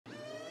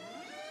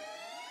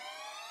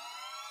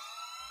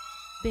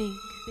Bink,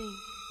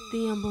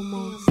 the Humble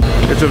Most.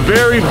 It's a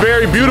very,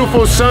 very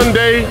beautiful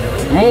Sunday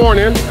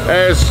morning,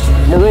 as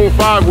Maroon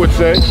 5 would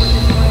say.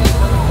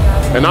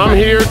 And I'm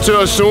here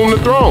to assume the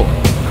throne.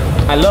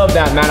 I love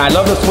that, man. I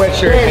love the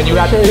sweatshirt, and you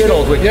got the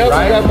kiddos with you, right? Yep,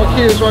 I got my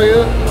kids right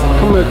here.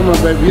 Come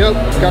on, baby. Yep,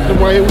 got them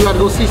right here. We got to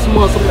go see some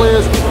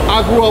players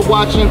I grew up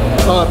watching.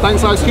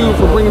 Thanks, Ice Cube,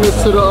 for bringing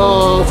this to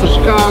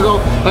Chicago.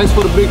 Thanks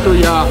for the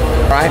BIG3, y'all.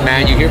 All right,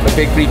 man. You're here for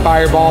BIG3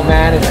 Fireball,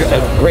 man. It's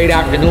a great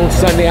afternoon,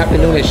 Sunday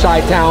afternoon in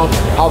Chi-Town.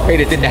 How great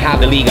is it to have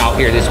the league out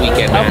here this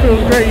weekend, man? I feel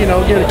great, you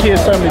know, give the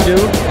kids something to do,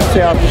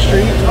 stay out the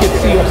street, get to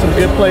see some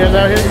good players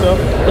out here. So,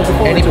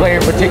 any player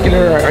in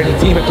particular, or any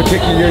team in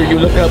particular, you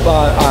looking up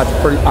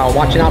for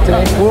watching out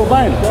today? Will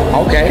Bynum.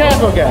 Okay.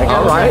 Chicago guy.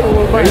 All right.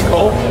 There you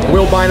go.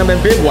 Will Bynum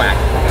and Big Whack.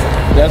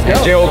 Let's go.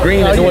 And Gerald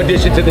Green, a new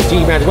addition to the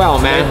team as well,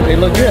 man. They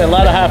look good. A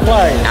lot of high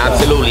flyers.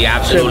 Absolutely,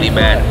 absolutely,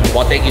 man.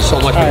 Well, thank you so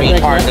much for being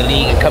part of the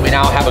league and coming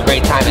out. Have a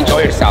great time.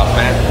 Enjoy yourself,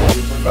 man.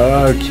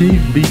 Key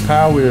beat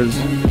power is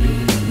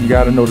you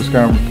got to know the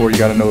scouting report. You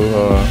got to know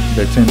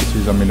their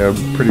tendencies. I mean, they're a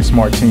pretty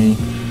smart team.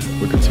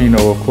 With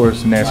Catino, of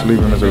course, Nancy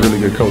Lieberman is a really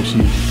good coach.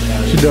 She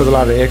does a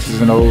lot of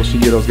X's and O's. She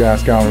gives those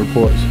guys scouting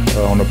reports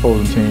on the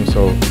opposing team.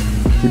 So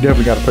we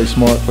definitely got to play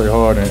smart, play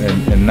hard,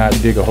 and not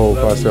dig a hole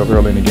for ourselves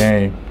early in the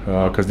game,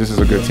 because this is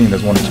a good team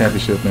that's won the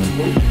championship, and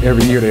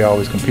every year they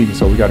always competing.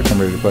 So we got to come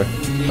ready to play.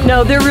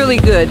 No, they're really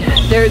good.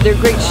 They're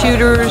great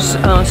shooters,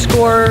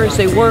 scorers.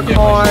 They work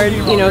hard.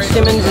 You know,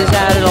 Simmons has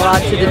added a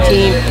lot to the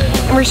team.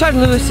 And Rashard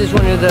Lewis is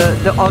one of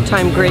the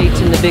all-time greats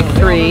in the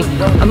BIG3,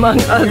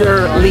 among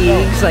other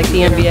leagues like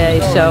the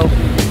NBA. So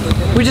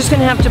we're just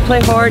going to have to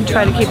play hard,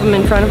 try to keep them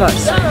in front of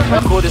us.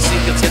 Cool to see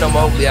Catino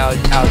Mobley out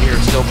here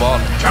still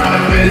balling.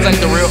 He's like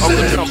the real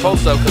Uncle Trump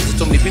post-up because there's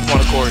too many people on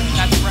the court.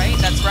 That's right,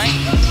 that's right.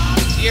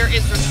 Here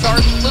is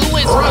Rashard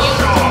Lewis.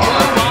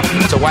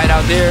 Beautiful. So White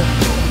out there,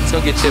 it's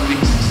going to get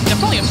chippy.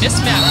 Definitely a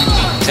mismatch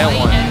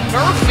between White and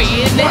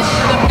Murphy. And this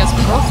has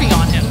Murphy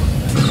on him.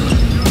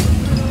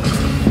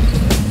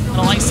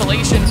 An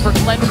isolation for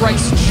Glenn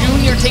Rice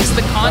Jr. takes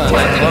the contact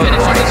and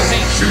finishes in the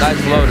paint. Nice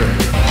floater.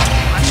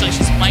 Actually,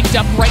 she's mic'd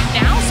up right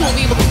now, so we'll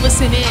be able to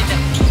listen in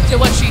to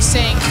what she's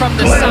saying from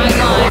the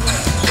sideline.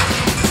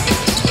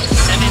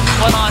 Simmons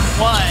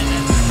one-on-one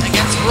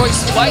against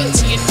Royce White.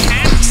 He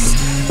attacks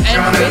and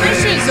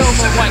finishes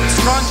over White.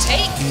 Strong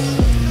take.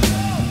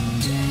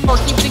 Or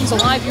keep things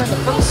alive here in the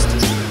first.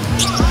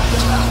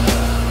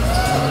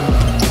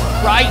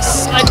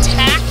 Rice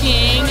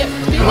attacking,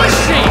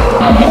 finishing.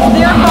 It's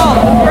their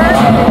fault.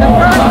 The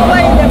first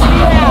play that we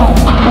have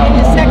in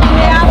the second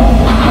half.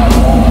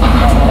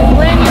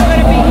 Glenn, you're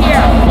going to be here.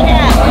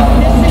 Cat,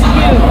 this is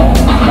you.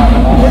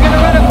 We're going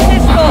to run a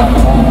pistol,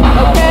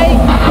 okay?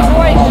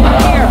 Royce, you're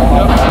here.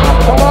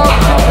 Come on,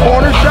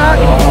 corner shot,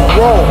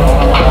 roll.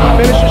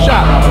 Finish the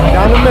shot,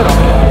 down the middle.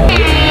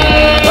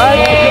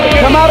 Right?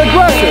 Come out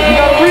aggressive. You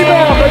got to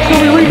rebound. Make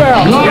sure we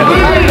rebound. Run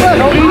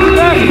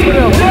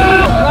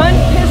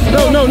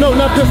pistol. No,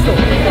 not pistol.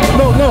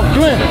 No,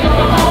 Glenn.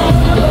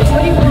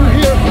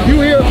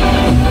 You here.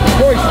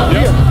 Royce,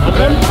 here.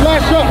 Let him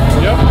flash up.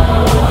 Yep.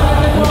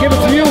 I'm gonna give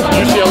it to you.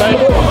 UCLA?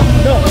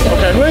 No.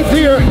 Okay. Glenn's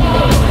here.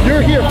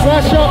 You're here.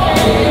 Flash up.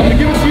 I'm gonna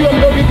give it to you.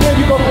 I'm gonna go get Glenn.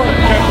 You go for it. I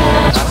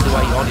see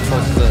why you only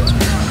supposed to.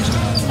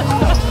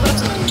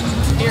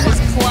 Here is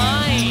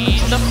Klein,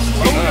 the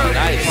floater.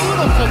 Nice.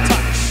 Beautiful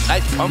touch.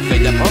 Nice pump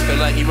fake. That pump fake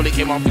like he really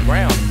came off the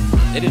ground.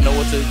 They didn't know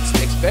what to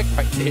expect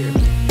right there.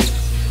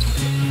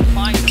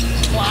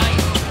 Klein,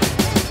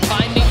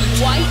 finding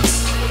White.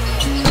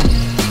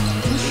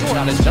 Too short.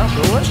 Shot his jump,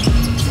 boy.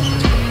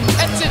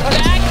 Gets it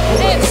back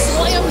and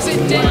slams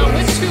it down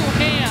with two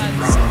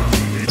hands.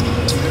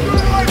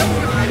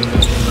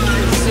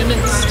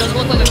 Simmons doesn't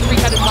look like a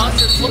three-headed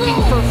monster. He's looking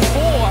for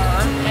four,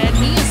 and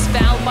he is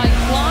fouled by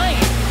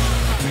Klein.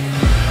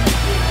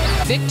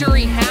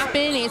 Victory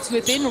happened. It's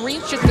within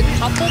reach just a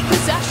couple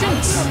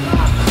possessions.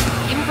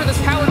 Even for this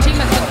power team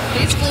that's been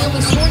basically only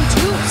scoring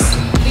twos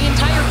the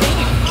entire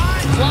game.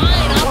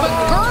 Klein up a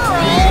curl.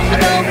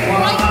 The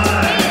right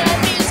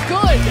hand is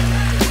good.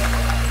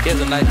 He has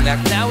a nice neck.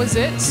 That was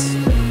it.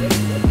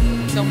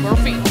 So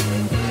Murphy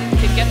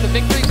can get the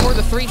victory for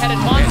the three-headed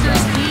monsters.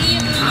 He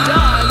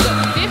does.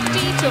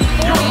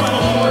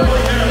 50-44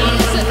 is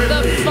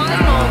the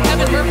final.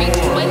 Kevin Murphy,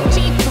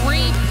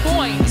 23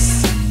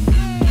 points.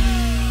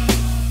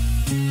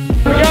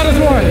 We got us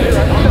one.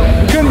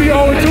 We couldn't be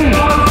 0-2.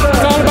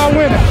 It's all about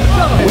winning.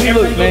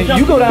 Look, man,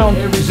 you go down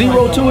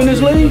 0-2 in this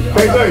league,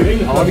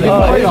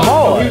 it's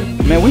hard.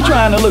 Man, we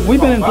trying to look.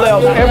 We've been in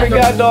playoffs every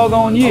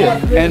goddamn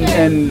year,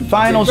 and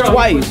finals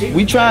twice.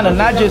 We trying to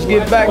not just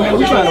get back, man.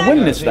 We trying to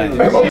win this thing.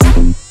 Time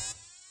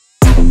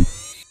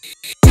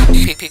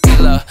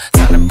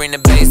to bring the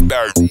bass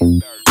back.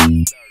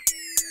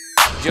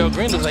 Gerald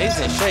Green looks like he's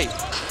in shape.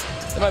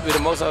 That might be the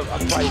most I've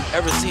probably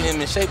ever seen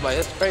him in shape. Like,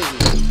 that's crazy.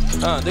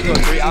 They go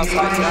three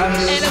outside.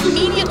 And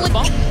immediately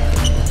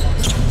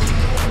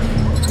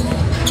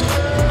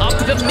up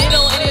the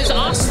middle, it is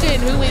Austin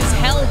who is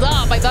held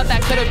up. I thought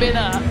that could have been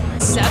a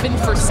 7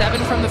 for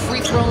 7 from the free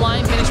throw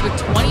line. Finished with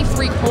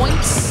 23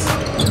 points.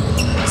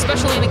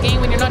 especially in a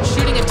game when you're not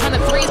shooting a ton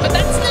of threes, but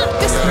that's not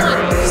this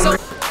one. So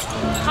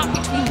caught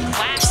between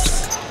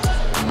glass.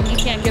 He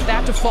can't get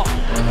that to fall.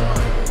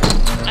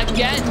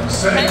 Again,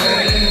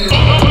 Henry.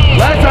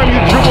 Last time you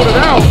dribbled it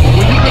out, when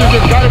you could have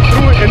just got it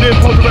through it and then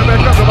posted it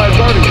back up, nobody's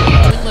guarding it.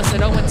 Winless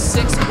at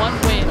 0-6, 1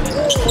 win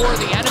for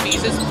the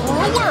enemies as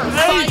Brewer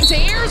finds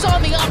Ayers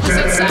on the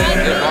opposite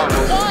side.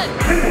 One.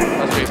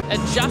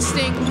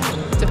 Adjusting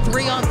to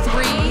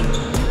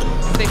 3-on-3.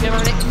 They've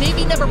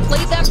maybe never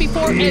played that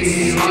before. As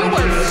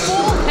Stewart,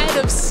 full head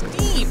of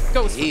steam,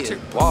 goes He is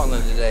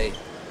balling today.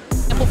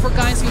 Example for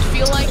guys who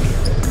feel like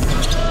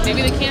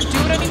maybe they can't do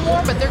it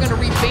anymore, but they're going to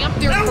revamp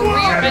their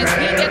career as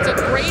he gets a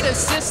great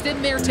assist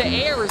in there to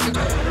Ayers.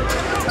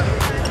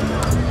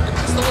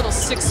 Just a little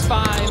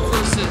 6'5"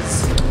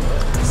 versus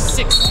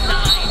 6'9"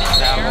 in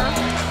there.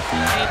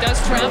 And he does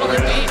travel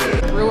and beat.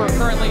 Brewer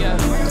currently a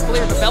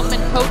player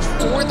development coach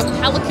for the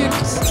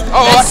Pelicans.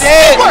 Oh, I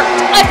did!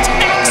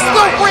 Attacks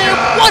the rim,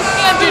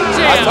 one-handed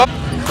jam.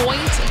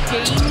 Point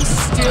game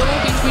still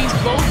between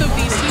both of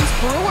these teams.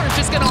 Brewer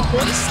just going to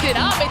hoist it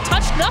up. It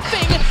touched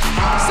nothing.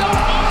 So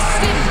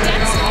Austin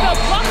gets the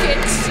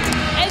bucket,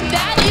 and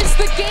that is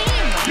the game.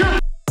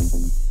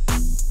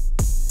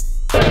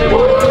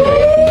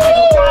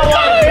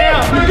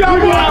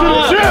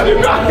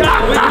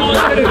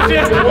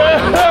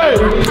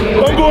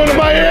 I'm going to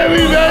Miami,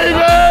 baby!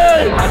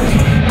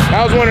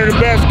 That was one of the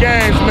best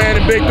games, man,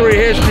 in Big 3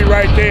 history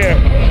right there.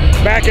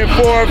 Back and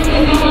forth,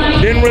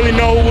 didn't really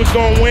know who was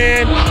going to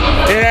win.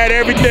 It had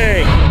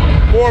everything.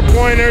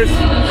 4-pointers.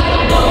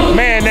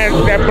 Man,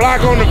 that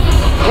block on the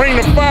Ring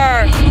of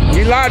Fire,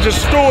 Elijah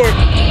Stewart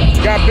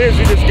got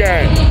busy this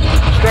game.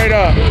 Straight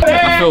up.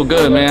 I feel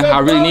good, man. I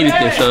really needed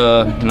this,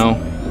 you know.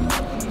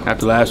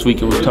 After last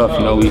week, it was tough,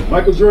 you know. We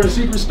had to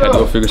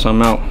go figure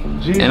something out.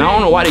 And I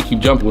don't know why they keep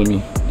jumping with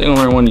me. They're gonna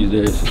learn one of these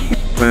days.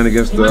 Playing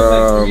against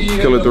the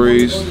Killer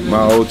Threes,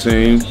 my old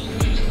team.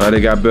 They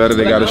got better.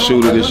 They got a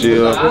shooter this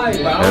year,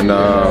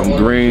 and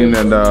Green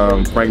and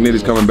Frank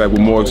Nitty's coming back with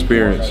more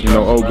experience. You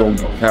know, O gonna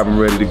have them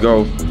ready to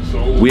go.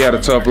 We had a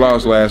tough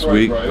loss last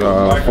week,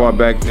 far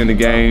back in the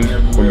game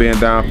from being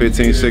down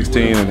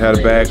 15-16 and had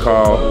a bad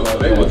call.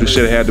 We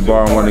should have had the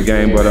ball and won the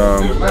game, but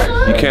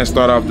you can't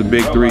start off the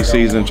Big 3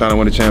 season trying to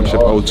win the championship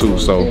 0-2.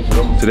 So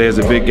today is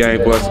a big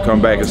game for us to come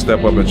back and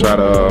step up and try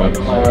to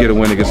get a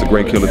win against a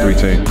great Killer 3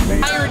 team.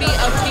 Irony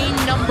of game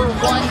number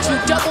 1 to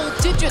double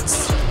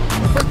digits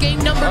for game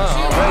number 2.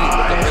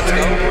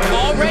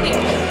 Already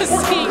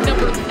seeing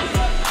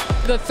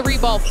the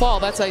 3-ball fall.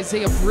 That's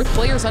Isaiah Britt.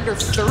 Players under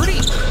 30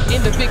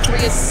 in the Big 3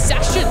 as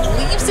Session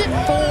leaves it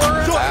for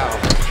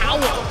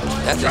Powell.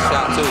 That's a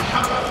shot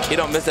too. He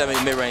don't miss that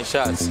many mid-range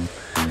shots. You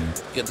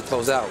get to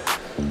close out.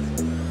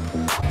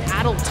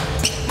 Paddled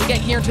again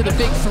here to the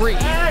Big 3.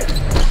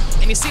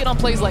 And you see it on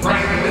plays like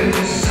that.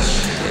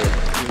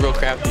 He's real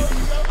crafty.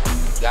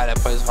 Guy that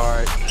plays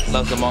hard,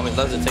 loves the moment,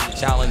 loves to take the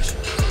challenge.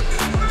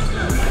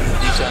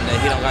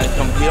 He don't got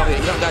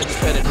to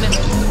spend it.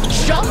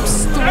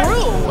 Jumps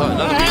through,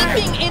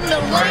 leaping in the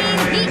lane.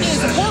 He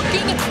is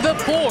working the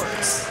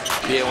boards.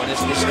 Yeah, when his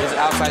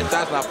outside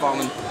shot's not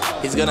falling,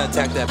 he's gonna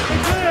attack that.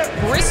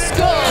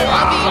 Briscoe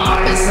on the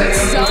opposite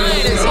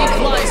side as he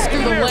flies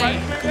through the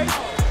lane.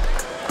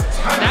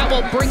 That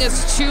will bring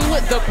us to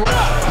the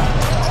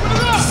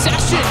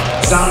Session.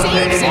 Saves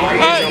it.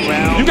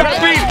 You gotta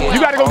beat it. You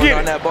gotta go get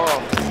it. That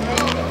ball.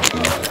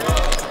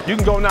 You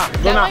can go now.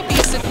 Go now.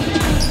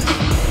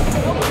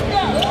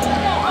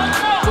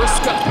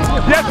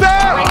 Yes, sir!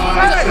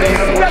 Hey!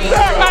 Yes,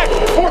 sir! Hey!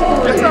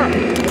 Yes, sir!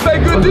 Play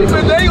good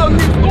defense, they ain't gonna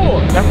keep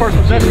scoring. That first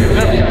possession is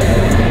everything.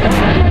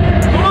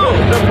 Come on.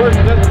 That first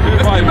possession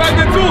is Let's get back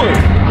into it.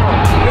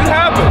 It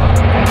happened.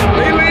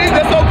 They lead,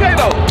 that's okay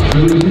though.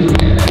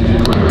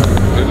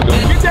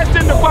 Get that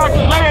shit in the box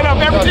and lay it up.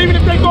 Even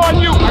if they go on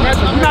you,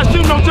 you're not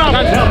shooting no jump.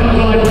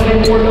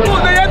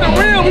 Look, they at the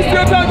rim, we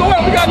still trying to go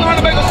up. We gotta learn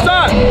to make a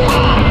shot.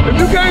 If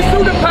you can't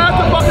shoot it, pass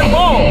the fucking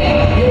ball.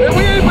 And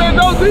we ain't playing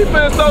no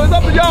defense, so it's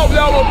up to y'all if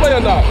y'all want to play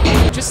or not.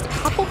 Just a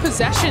couple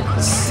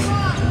possessions.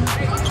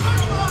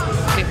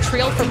 They've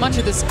trailed for much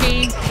of this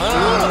game.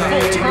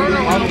 Beautiful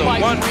turnaround by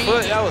one Green.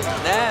 foot, that was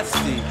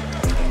nasty.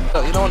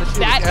 You don't want to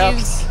shoot That Scal.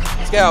 is...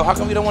 Scal, how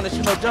come you don't want to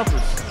shoot no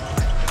jumpers?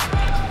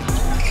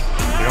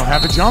 You don't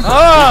have a jumper.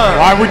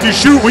 Why would you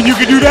shoot when you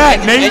can do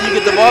that, Nate? And you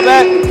get the ball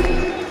back?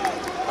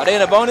 Are they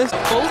in a bonus?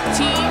 Both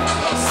teams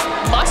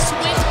must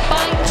win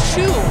by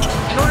 2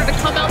 in order to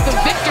come out the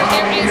victor.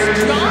 There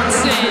is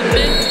Johnson.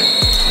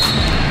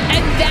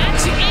 And that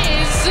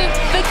is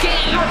the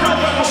game.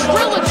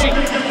 Trilogy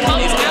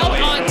comes out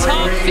on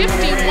top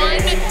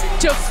 51-48.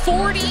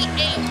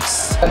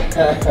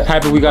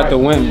 Happy we got the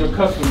win.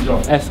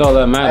 That's all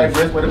that matters.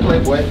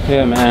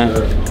 Yeah, man.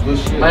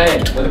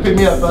 Man, pick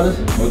me up, fellas.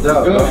 What's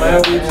up? Good,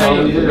 man.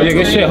 Yeah,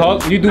 good shit,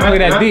 Hawk. You do look at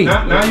that D.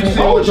 Now you see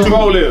what your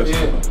role is.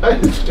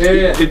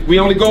 We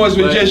only go as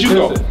just you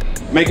go.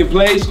 Making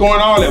plays,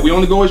 scoring, all that. We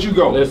only go as you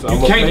go. You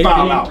can't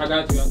foul out. I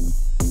got you.